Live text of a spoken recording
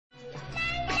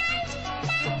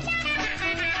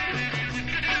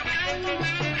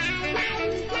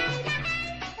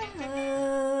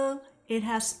Hello. It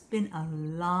has been a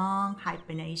long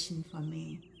hibernation for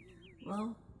me.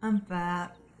 Well, I'm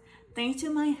back. Thanks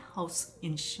to my host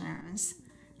insurance.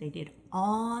 They did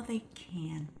all they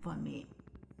can for me.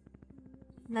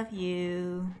 Love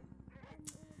you.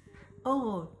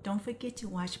 Oh, don't forget to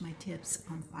watch my tips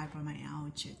on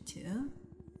fibromyalgia too.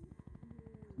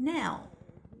 Now,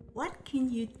 what can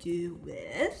you do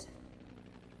with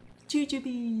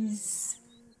jujubes?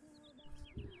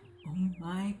 Oh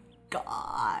my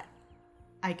God,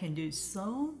 I can do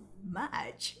so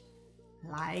much,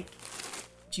 like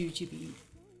jujube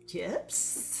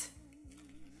chips,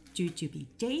 jujube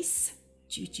dates,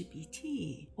 jujube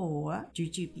tea, or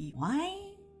jujube wine.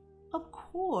 Of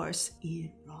course, eat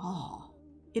it raw.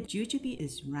 If jujube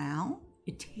is round,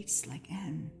 it tastes like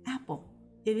an apple.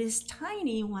 If it's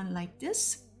tiny one like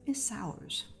this, it's sour.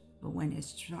 But when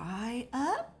it's dry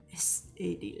up, it's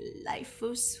a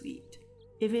delightful sweet.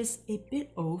 If it's a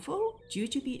bit oval,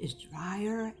 jujube is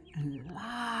drier and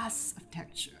lots of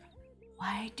texture.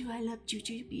 Why do I love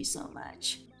jujube so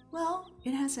much? Well,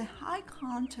 it has a high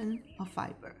content of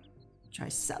fiber. Try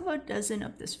several dozen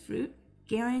of this fruit.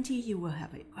 Guarantee you will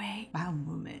have a great bowel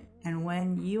movement. And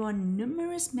when you are on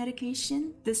numerous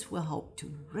medication, this will help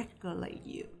to regulate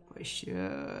you for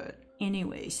sure.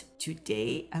 Anyways,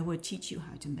 today I will teach you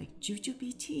how to make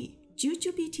jujube tea.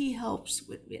 Jujube tea helps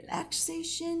with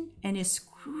relaxation and is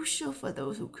crucial for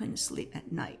those who couldn't sleep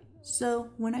at night.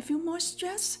 So when I feel more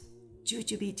stressed,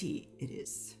 jujube tea it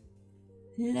is.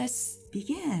 Let's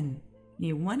begin.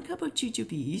 Need 1 cup of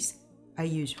jujubes. I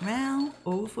use round,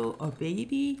 oval, or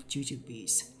baby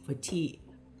jujubes for tea.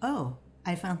 Oh,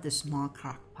 I found this small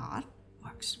crock pot.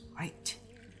 Works right.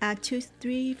 Add 2,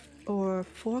 3, or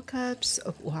 4 cups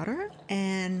of water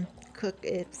and cook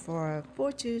it for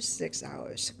 4 to 6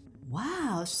 hours.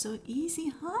 Wow, so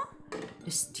easy, huh?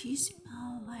 This tea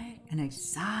smells like an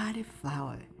exotic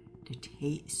flower. The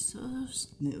taste is so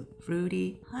smooth,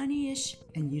 fruity, honeyish,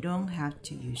 and you don't have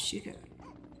to use sugar.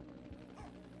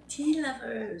 Tea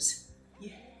lovers,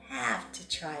 you have to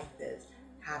try this.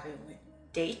 Have it with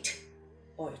date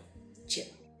or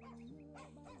chip.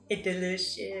 It's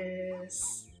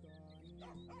delicious.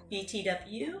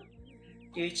 BTW,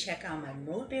 do check out my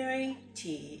mulberry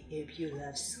tea if you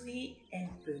love sweet and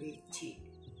fruity tea.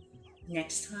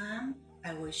 Next time,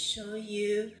 I will show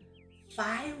you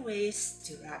 5 ways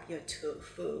to wrap your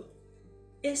tofu.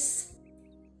 It's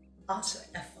also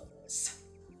effortless.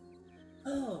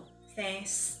 Oh,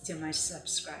 thanks to my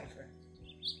subscriber.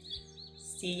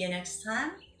 See you next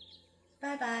time.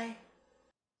 Bye-bye.